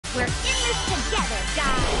We're in this together,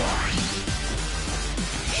 guys!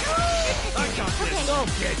 I got this! Okay.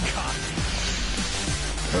 Don't get caught!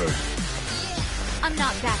 I'm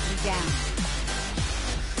not backing down.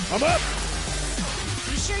 I'm up!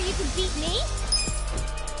 You sure you can beat me?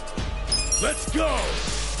 Let's go!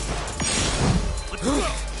 Let's go!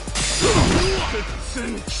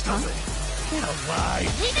 Get alive!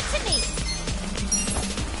 Leave it to me!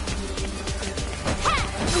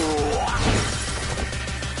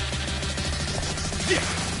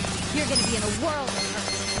 You're gonna be in a world of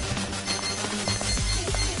hurt.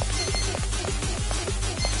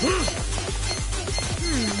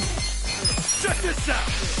 Check this out!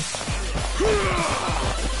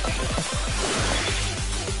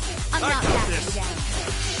 I'm not backing down.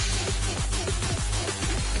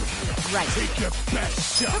 Right. Take your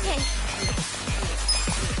best shot! Okay.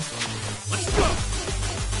 Let's go!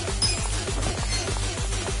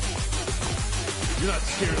 You're not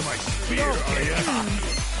scared of my spear, are you?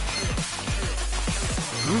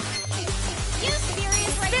 You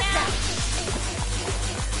serious right now?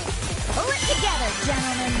 Pull it together,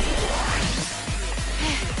 gentlemen.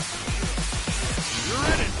 You're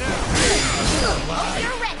in it now! Hope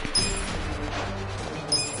you're ready.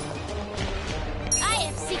 I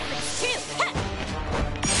have secrets too.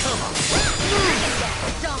 Come on!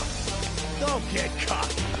 Don't. Don't get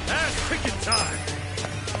caught! Ass picking time!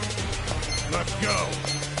 Let's go!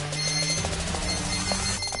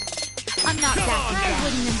 I'm not Come that on, guy. I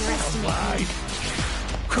wouldn't underestimate you. Alive!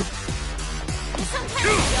 Some kind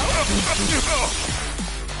of joke?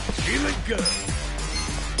 Feeling good!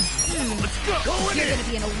 Let's go! Going You're in! gonna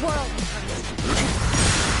be in a world of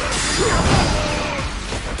hurt.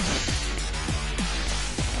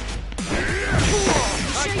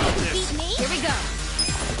 You sure you can beat me? Here we go.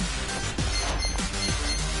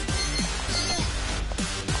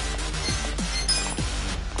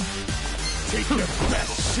 Take your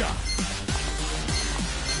best shot!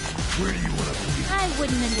 Where do you want to be? I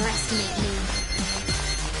wouldn't underestimate me.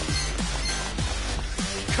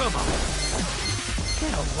 Come on!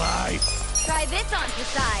 Get alive! Try this on for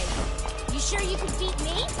size. You sure you can beat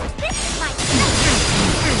me? This is my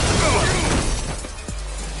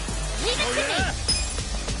Leave it to me.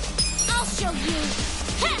 I'll show you.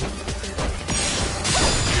 Ha!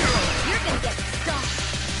 You're gonna get stomped.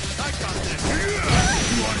 I got this!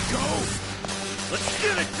 You want to go? Let's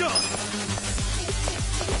get it done!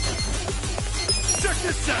 Check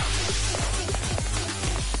this out!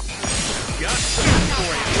 Got something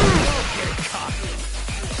for you! Don't get caught!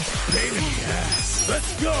 Pain in the ass!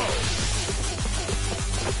 Let's go!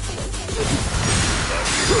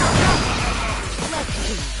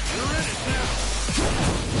 You're in it now!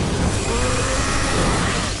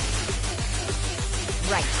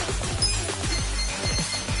 Right.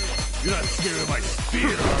 You're not scared of my spear,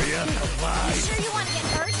 are you? You Alive! sure you want to get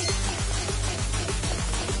hurt?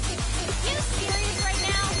 You serious right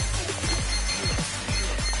now?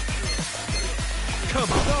 Come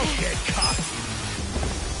on, don't get caught!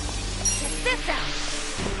 Check this out.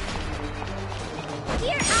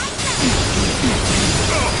 Here I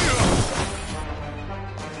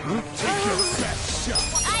Take your best shot!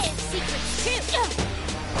 I have secrets too.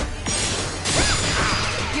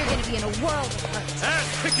 You're gonna be in a world of hurt. Ass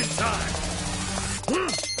picking time!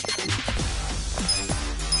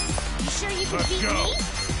 You sure you can Let's beat go. me?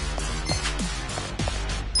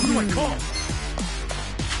 Who do I call?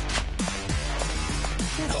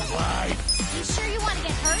 Get alive! You sure you want to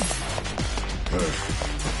get hurt?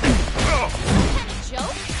 Oh. Some kind of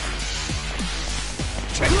joke?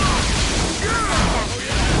 Check it out!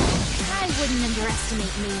 I wouldn't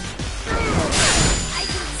underestimate me. I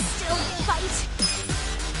can still fight.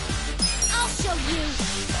 I'll show you.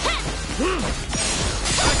 Ha!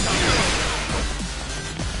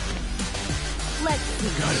 Let's see.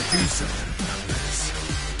 Gotta do something about this.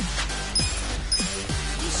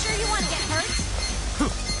 You sure you want to get hurt?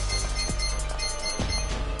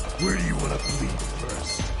 Where do you want to bleed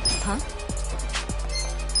first? Huh?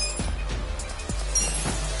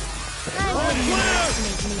 I wouldn't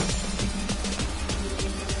underestimate me.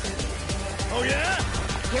 Oh yeah?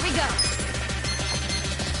 Here we go.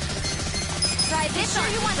 Try this on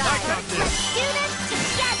you want to I got this. Let's do this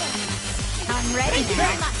together. I'm ready. Thank you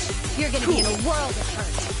very much. You're gonna be in a world of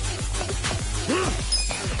hurt.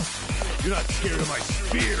 You're not scared of my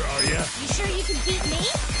spear, are you? You sure you can beat me?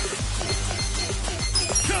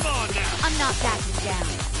 Come on now! I'm not backing down.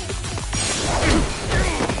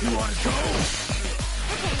 You want to go?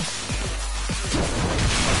 Okay.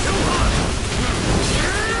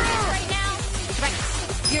 Right now? Right.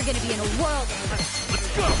 You're gonna be in a world of hurt. Let's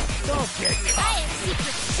go! Don't get I caught! have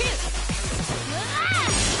secrets too.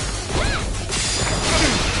 Ah!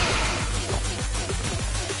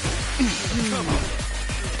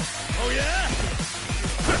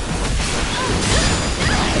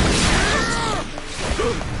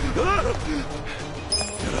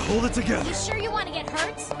 hold it together. You sure you want to get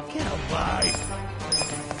hurt? Get alive.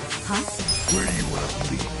 Huh? Where do you want to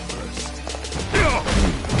bleed first?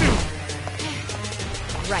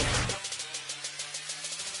 Right.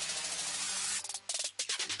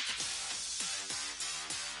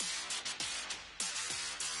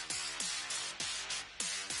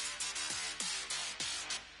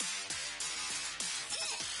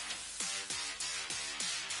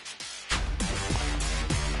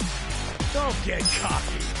 Don't get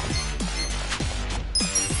cocky.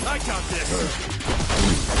 I got this.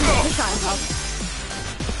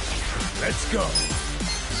 Let's go.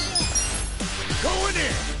 Going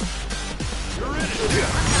in. You're in it.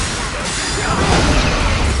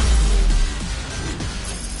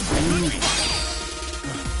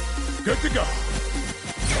 Good to go.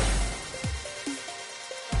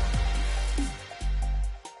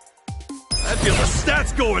 I feel the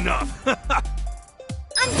stats going up.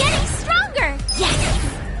 I'm getting stronger!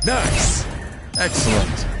 Yes! Nice.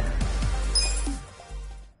 Excellent.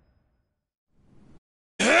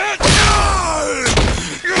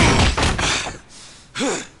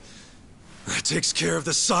 That takes care of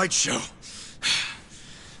the sideshow.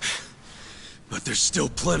 But there's still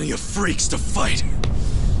plenty of freaks to fight.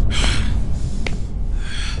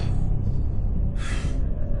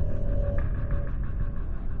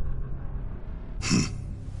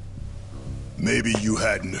 Maybe you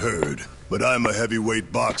hadn't heard, but I'm a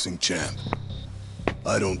heavyweight boxing champ.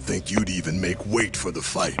 I don't think you'd even make weight for the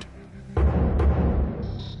fight.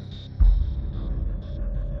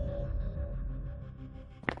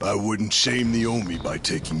 I wouldn't shame the Omi by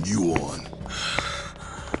taking you on.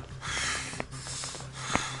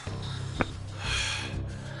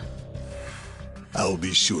 I'll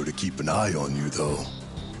be sure to keep an eye on you, though.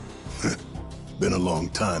 Been a long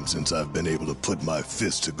time since I've been able to put my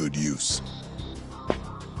fist to good use.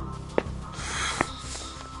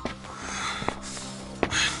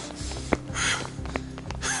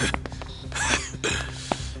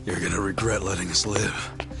 You're gonna regret letting us live.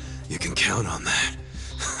 You can count on that.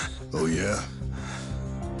 Oh, yeah?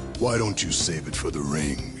 Why don't you save it for the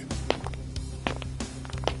ring?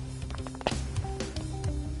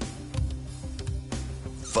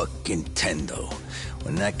 Fucking Tendo.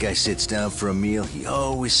 When that guy sits down for a meal, he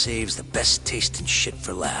always saves the best tasting shit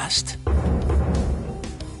for last.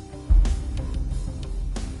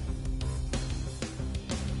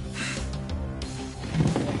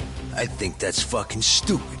 I think that's fucking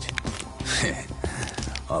stupid.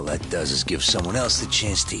 All that does is give someone else the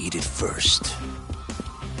chance to eat it first.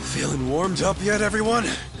 Feeling warmed up yet, everyone?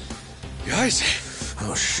 Guys?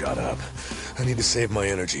 Oh, shut up. I need to save my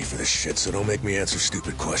energy for this shit, so don't make me answer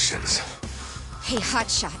stupid questions. Hey,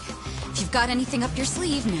 Hotshot. If you've got anything up your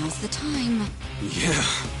sleeve, now's the time. Yeah.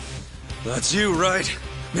 That's you, right?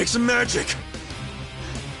 Make some magic.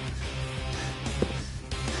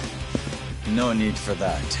 No need for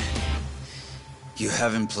that. You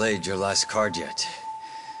haven't played your last card yet.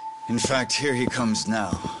 In fact, here he comes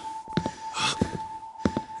now.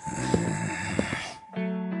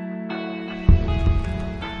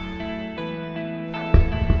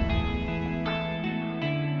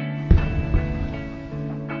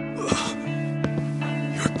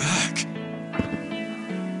 You're back.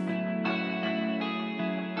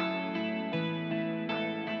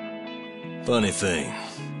 Funny thing,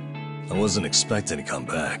 I wasn't expecting to come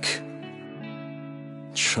back.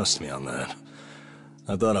 Trust me on that.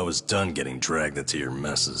 I thought I was done getting dragged into your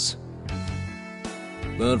messes.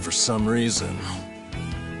 But for some reason,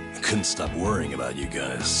 I couldn't stop worrying about you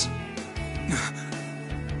guys.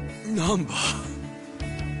 Namba.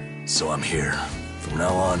 So I'm here. From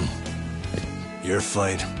now on, your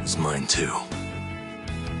fight is mine too.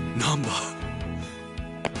 Namba.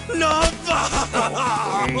 Namba!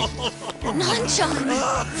 Nanchan!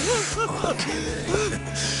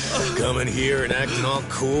 Coming here and acting all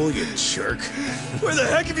cool, you jerk. Where the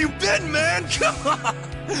heck have you been, man? Come on!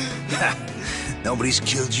 Nobody's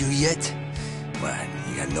killed you yet? What,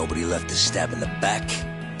 you got nobody left to stab in the back?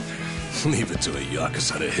 Leave it to a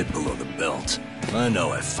Yakuza to hit below the belt. I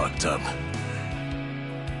know I fucked up.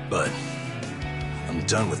 But I'm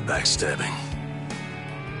done with backstabbing.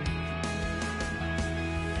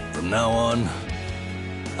 From now on,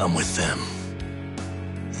 I'm with them.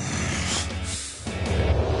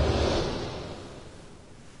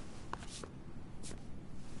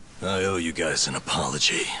 I owe you guys an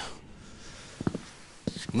apology.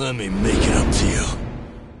 Let me make it up to you.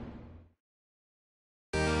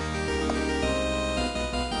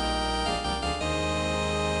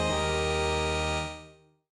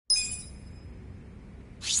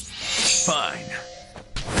 Fine.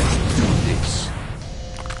 Let's do this.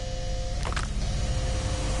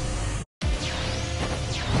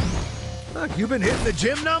 Look, you've been hitting the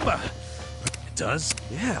gym number. It does?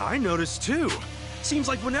 Yeah, I noticed too. Seems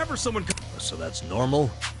like whenever someone So that's normal?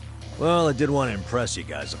 Well, I did want to impress you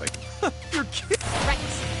guys if I... You're kidding. Right.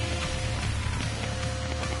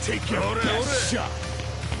 Take your best shot.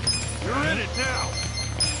 You're in it now.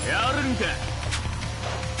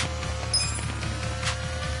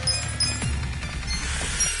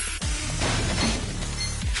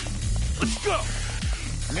 Let's go.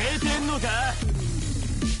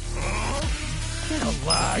 Get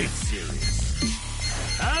alive. Get serious.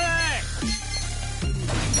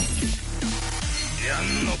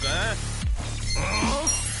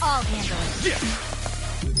 I'll handle it. Yeah.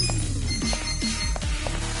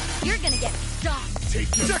 You're gonna get stomped.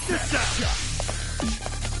 Take your Check this out.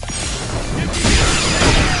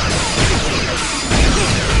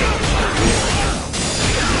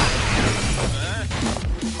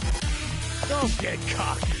 Don't get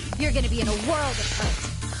cocky. You're gonna be in a world of hurt.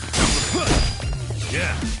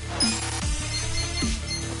 Yeah.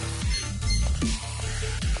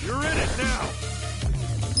 You're in it now.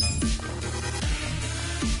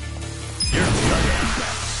 You're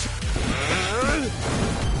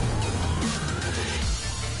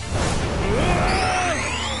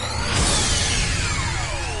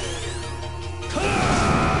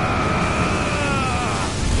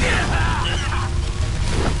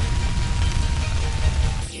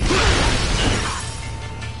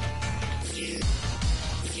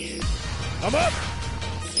I'm up!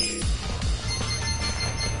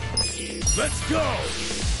 Let's go!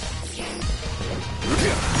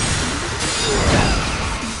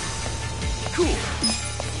 Cool!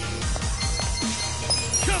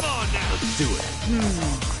 Come on now! Let's do it.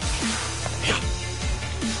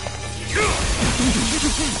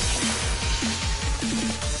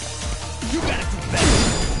 You gotta do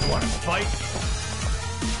better! Wanna fight?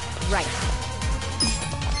 Right.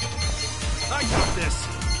 I got this!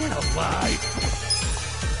 Get alive!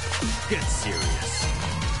 Get serious.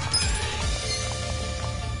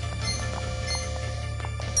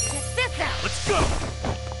 Check this out. Let's go!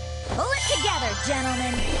 Pull it together,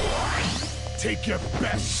 gentlemen. Take your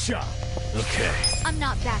best shot. Okay. I'm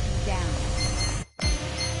not backing down.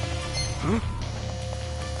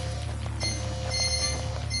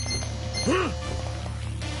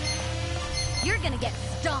 You're gonna get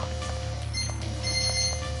stomped.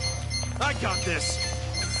 I got this.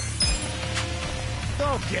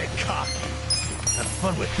 Don't get cocky. Have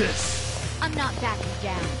fun with this. I'm not backing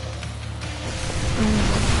down.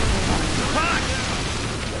 Hot!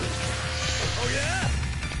 Oh yeah?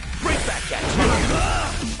 Right back at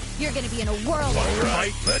you. You're gonna be in a whirl. All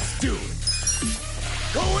right, let's do it.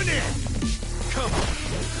 Going in. Come on.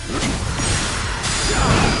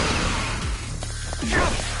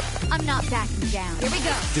 I'm not backing down. Here we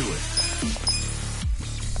go. Do it.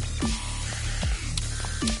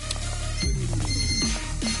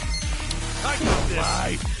 I got this.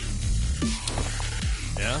 Bye.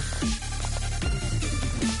 Yeah?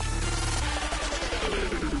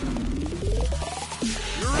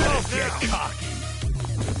 You're in it now. Get cocky.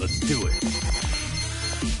 Let's do it.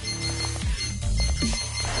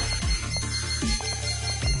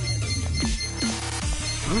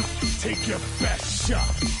 Take your best shot.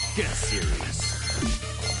 Get serious.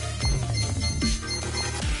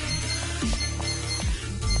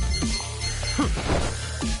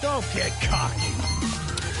 Don't get cocky.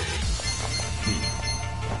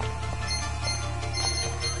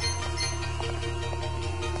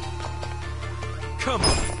 Come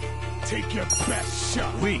on. Take your best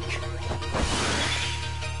shot. Weak.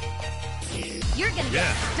 You're gonna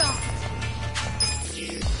get stomped.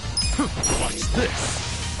 Watch this.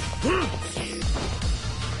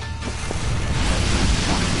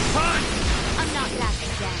 I'm not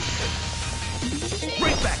backing down.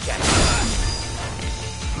 Right back at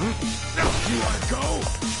you. Now, you wanna go?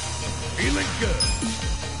 Feeling good.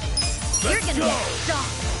 You're Let's gonna go. get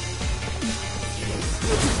stomped.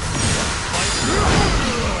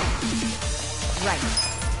 Right.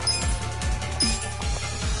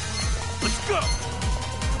 Let's go.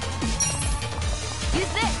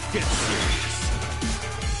 Use this. Get serious.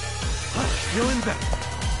 Feeling better.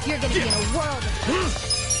 You're gonna be in a world of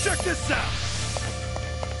Check this out.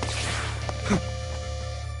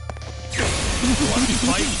 Want to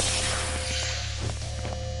fight?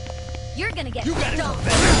 You're gonna get You gotta go stomped.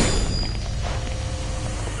 better.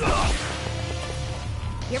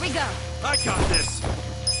 Here we go. I got this.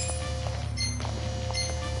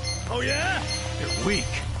 Oh yeah? You're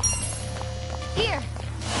weak. Here.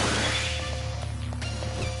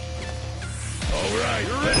 All right,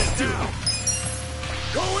 let's do it.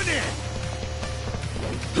 Going in.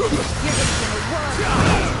 You're gonna be in a world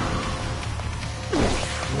of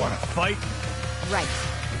wanna fight? Right.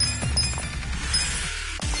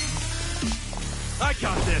 I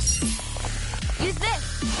got this! Use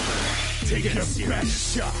this! Take your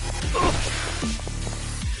best shot!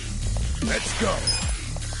 Let's go!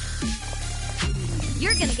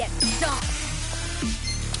 You're gonna get stomped!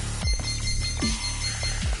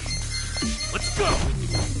 Let's go!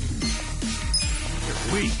 You're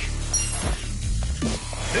weak.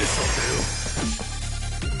 This'll do.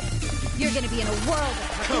 You're gonna be in a world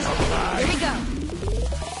of Come on! Here we go!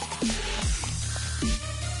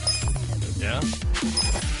 Yeah?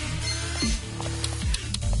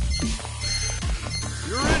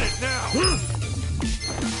 You're in it now!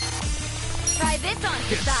 Try this on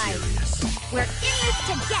the side! Serious. We're in this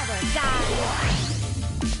together, guys!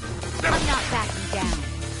 I'm not backing down.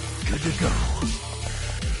 Good to go.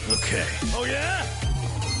 Okay. Oh yeah?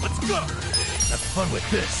 Let's go! Have fun with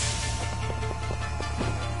this.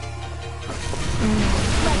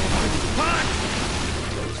 Hot!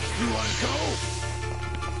 You wanna go?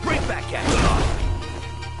 Right back at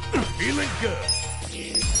you. Feeling good.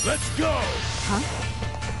 Let's go! Huh?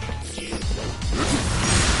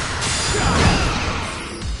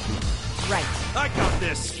 Right. I got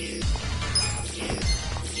this. Yeah?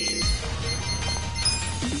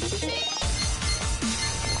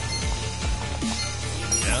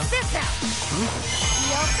 This out!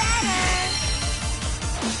 Feel better!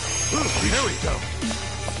 There we go.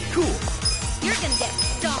 Cool. You're gonna get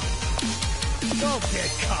stomped! Don't get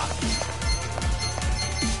caught.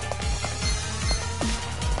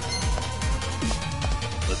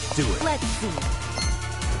 Let's do it. Let's see.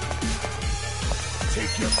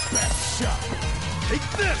 Take your best shot. Take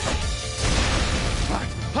this. Hot.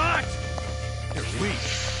 Hot. You're weak.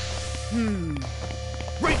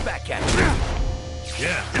 Right back at you.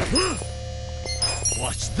 Yeah.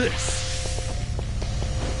 Watch this.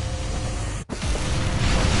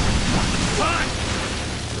 Hot.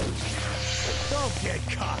 Don't get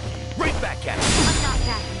cocky. Right back at you. I'm not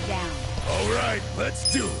backing down. All right,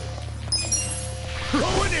 let's do it.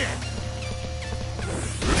 Going in.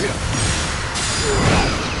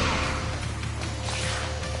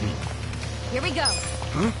 Here we go.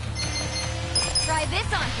 Try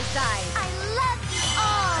this on the side. I love you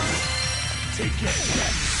all! Take your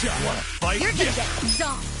best shot. Wanna fight? You're gonna get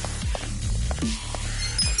stomped!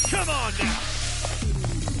 Come on now.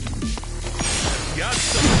 Got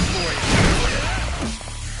something for you.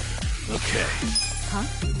 Okay. Huh?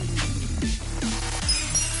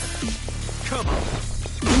 Come on.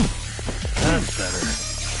 That's better.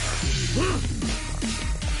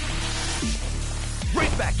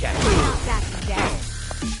 Right back at I'm you. not backing down.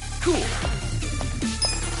 Cool.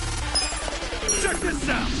 Check this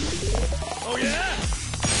out. Oh yeah?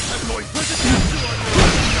 I'm going presidential on you.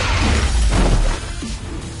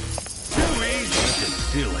 Too easy. I just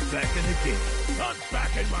feel like back in the game. I'm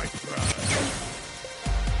back in my prime.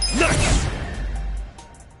 Nice.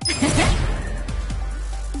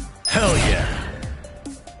 Hell yeah.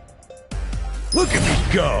 Look at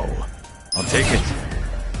me go. I'll take it.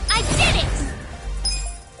 I did it!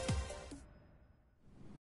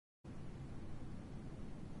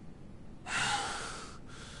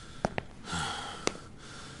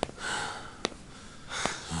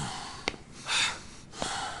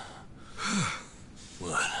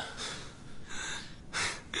 What?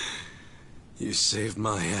 You saved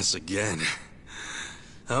my ass again.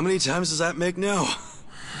 How many times does that make now?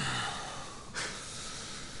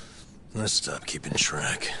 Let's stop keeping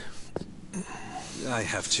track. I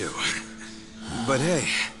have to. But hey,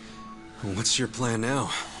 what's your plan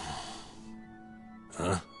now?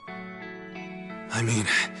 Huh? I mean,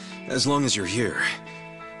 as long as you're here,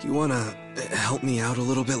 you wanna help me out a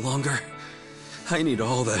little bit longer? I need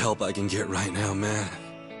all the help I can get right now, man.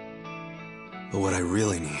 But what I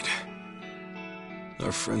really need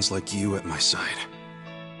are friends like you at my side.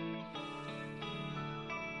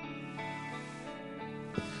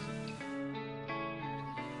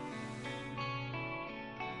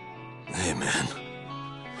 Hey, man.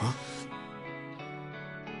 Huh?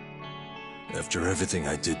 After everything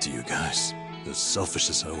I did to you guys, as selfish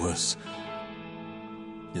as I was,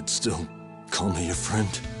 you'd still call me your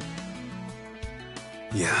friend?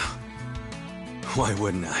 Yeah. Why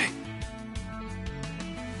wouldn't I?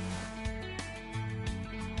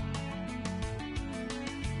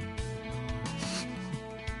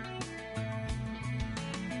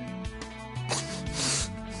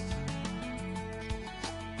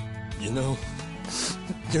 You know,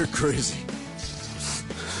 you're crazy.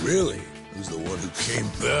 Really? Who's the one who came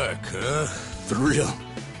back, huh? For real.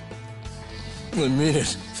 I mean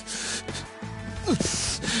it.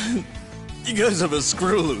 You guys have a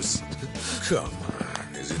screw loose. Come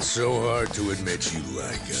on. Is Is it so hard to admit you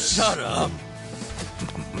like us? Shut up!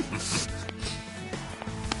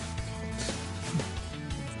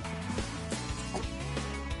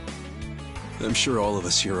 I'm sure all of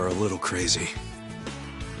us here are a little crazy.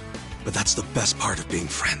 But that's the best part of being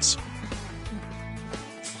friends.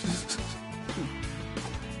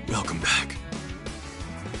 Welcome back.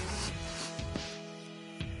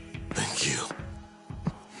 Thank you.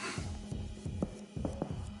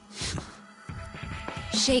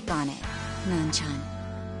 Shake on it, Nanchan.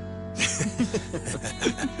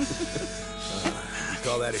 You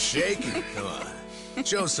call that a shake? Come on.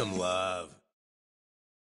 Show some love.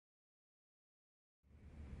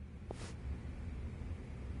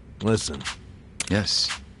 Listen, Yes.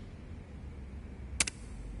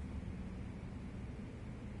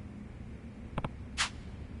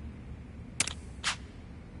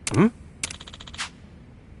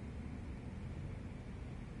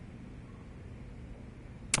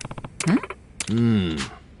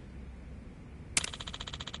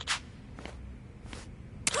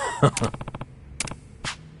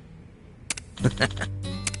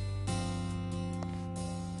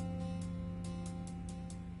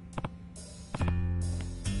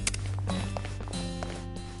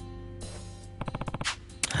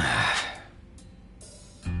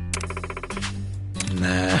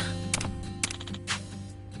 Nah.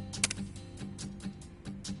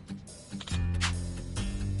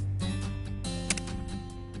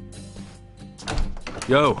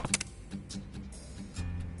 Yo!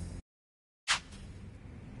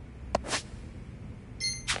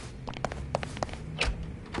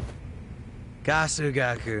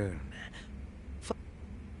 Kasuga-kun.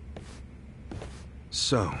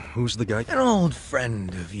 So, who's the guy? An old friend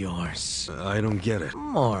of yours. I don't get it.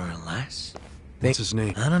 More or less. What's his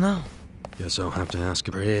name? I don't know. Guess I'll have to ask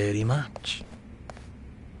him. Pretty much.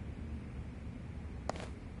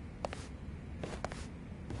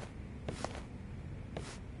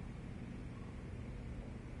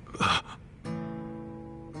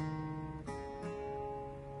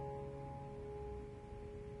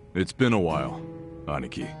 It's been a while,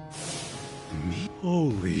 Aniki. Me?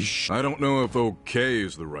 Holy sh... I don't know if okay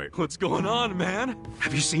is the right... What's going on, man?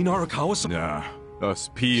 Have you seen Arakawa-san? Nah,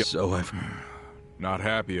 us P... So I've... Not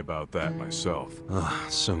happy about that myself.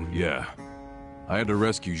 So... Yeah. I had to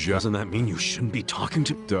rescue Doesn't that mean you shouldn't be talking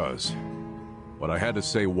to... Does. But I had to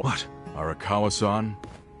say What? Arakawa-san,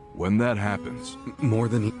 when that happens... More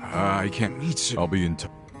than he... I can't... Mitsu. I'll be in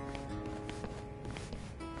touch.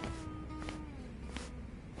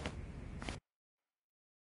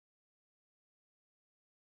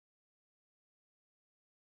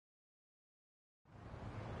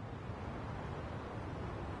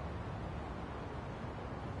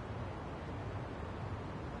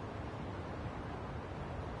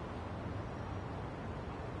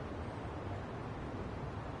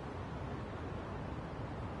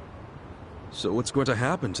 So what's going to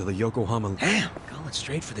happen to the Yokohama... Damn, going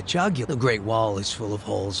straight for the jugular. The Great Wall is full of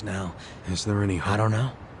holes now. Is there any hope? I don't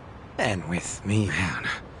know. And with me, Man.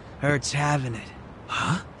 hurts having it.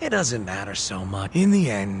 Huh? It doesn't matter so much. In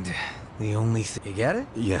the end, the only thing... You get it?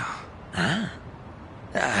 Yeah. Huh?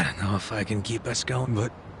 I don't know if I can keep us going.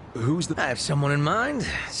 But who's the... I have someone in mind.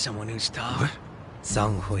 Someone who's tough. What?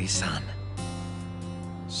 Song Hui-san.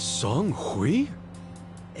 Song Hui?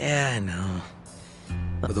 Yeah, I know.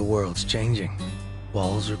 But the world's changing.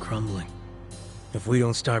 Walls are crumbling. If we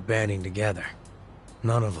don't start banding together,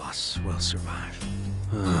 none of us will survive.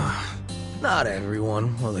 Not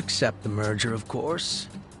everyone will accept the merger, of course.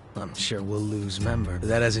 I'm sure we'll lose members, but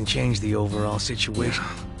that doesn't change the overall situation.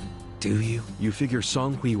 Do you? You figure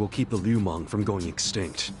Song Hui will keep the Liumang from going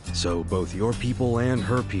extinct. So both your people and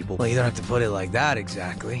her people... Well, you don't have to put it like that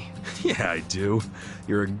exactly. Yeah, I do.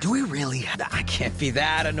 You're a... Do we really? I can't be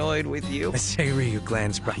that annoyed with you. Say Ryu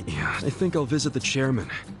Glan's bright. Yeah, I think I'll visit the chairman.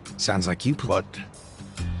 Sounds like you... But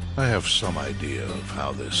I have some idea of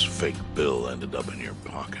how this fake bill ended up in your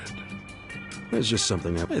pocket. There's just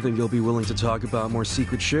something I think you'll be willing to talk about more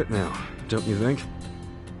secret shit now, don't you think?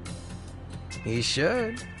 He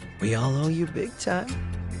should. We all owe you big time.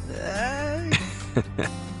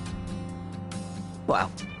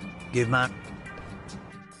 Well, give my...